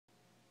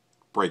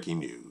Breaking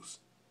news.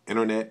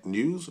 Internet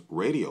news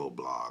radio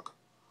blog.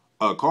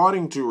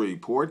 According to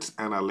reports,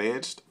 an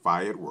alleged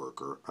fired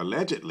worker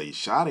allegedly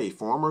shot a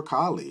former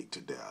colleague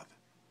to death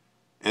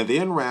and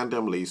then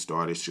randomly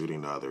started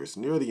shooting others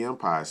near the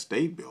Empire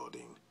State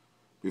Building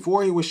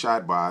before he was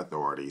shot by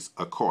authorities,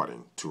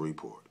 according to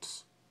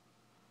reports.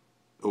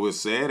 It was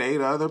said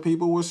 8 other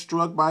people were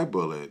struck by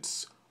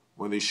bullets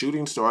when the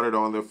shooting started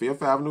on the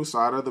Fifth Avenue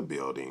side of the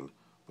building,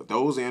 but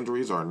those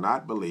injuries are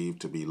not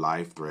believed to be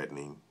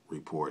life-threatening,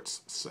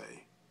 reports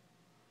say.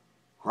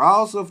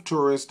 Crowds of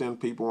tourists and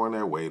people on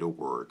their way to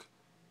work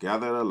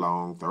gathered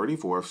along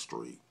 34th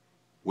Street,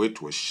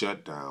 which was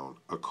shut down,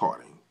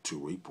 according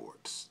to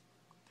reports.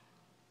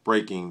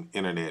 Breaking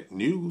internet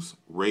news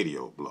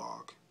radio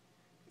blog.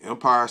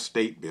 Empire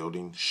State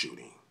Building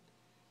shooting.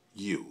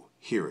 You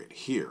hear it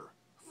here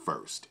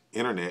first.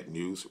 Internet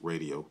news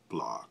radio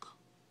blog.